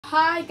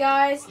Hi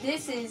guys,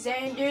 this is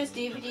Xander's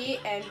DVD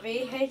and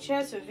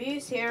VHS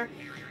reviews here,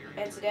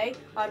 and today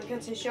I'm going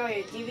to show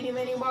you a DVD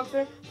menu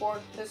walkthrough for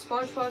the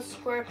SpongeBob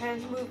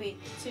SquarePants movie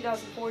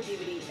 2004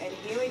 DVD. And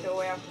here we go,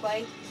 we have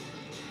play,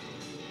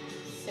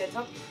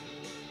 setup,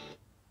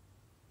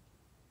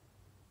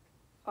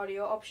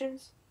 audio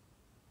options,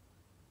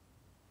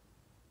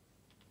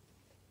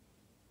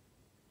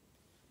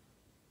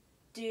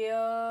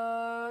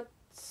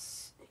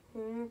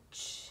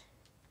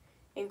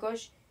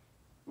 English,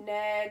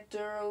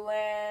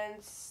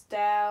 Netherlands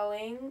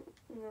styling,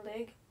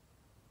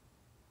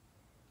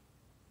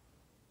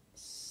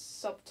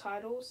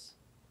 subtitles,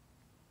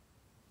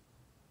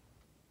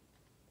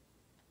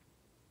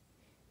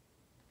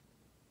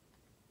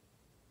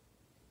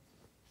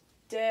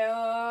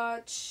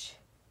 Dutch,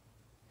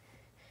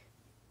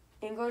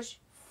 English,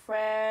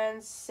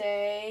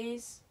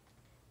 Francais,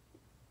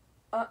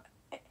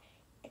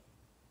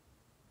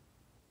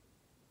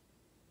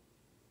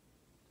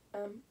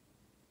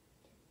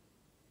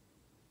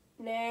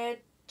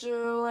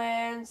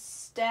 Netherlands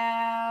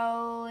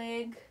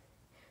styling,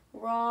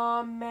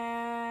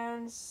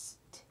 romance,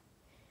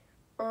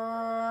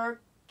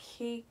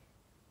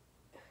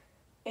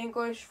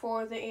 English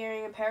for the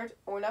hearing impaired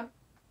or not.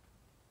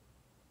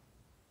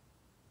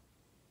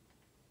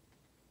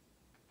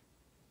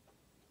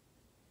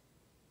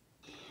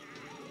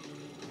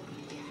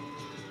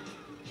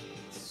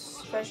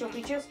 Special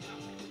features: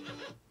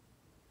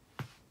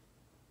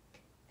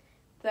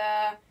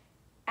 the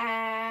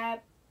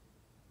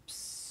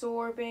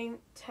absorbing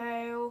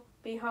tail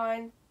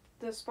behind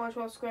the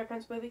SpongeBob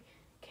SquarePants movie,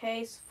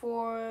 case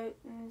for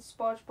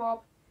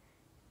SpongeBob,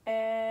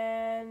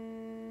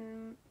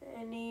 and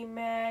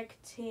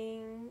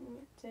animating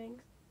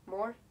things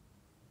more.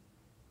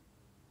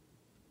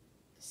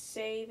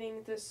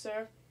 Saving the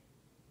Surf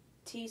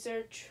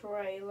teaser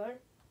trailer.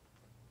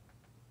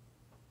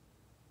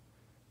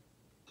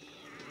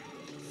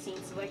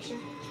 Scene selection.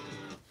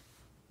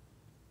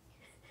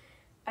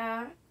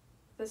 At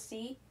the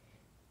sea,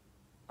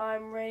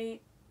 I'm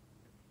ready.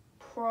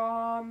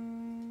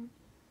 Promotion.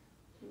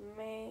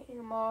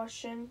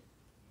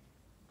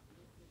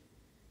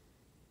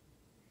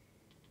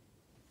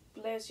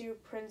 Bless you,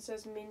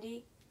 Princess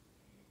Mindy.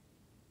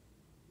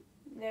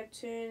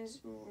 Neptune's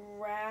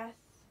Wrath.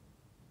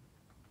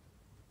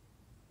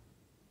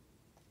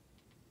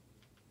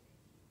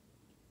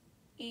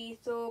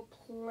 Ethel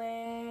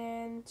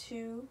Plan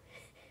 2.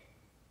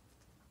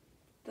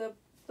 The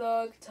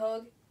Thug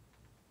Tug.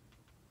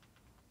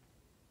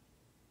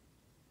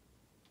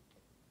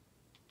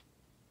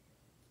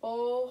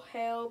 All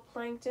Hail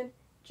Plankton,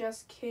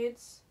 Just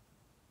Kids.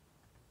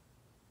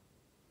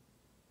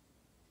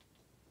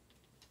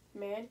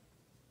 Man,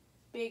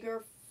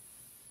 Bigger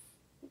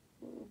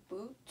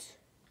Boot.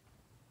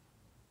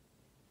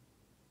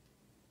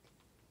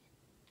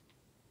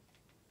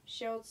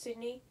 Shelled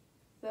Sydney,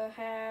 The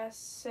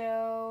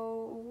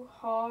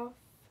Hasselhoff.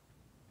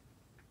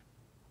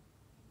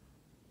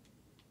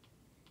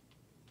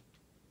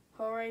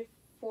 Hooray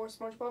for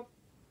SpongeBob,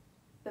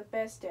 The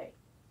Best Day.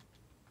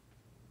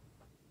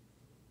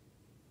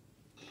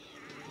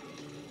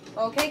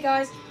 Okay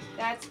guys,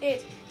 that's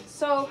it.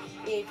 So,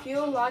 if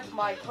you like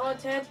my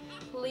content,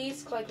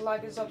 please click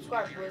like and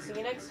subscribe. We'll see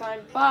you next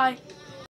time. Bye!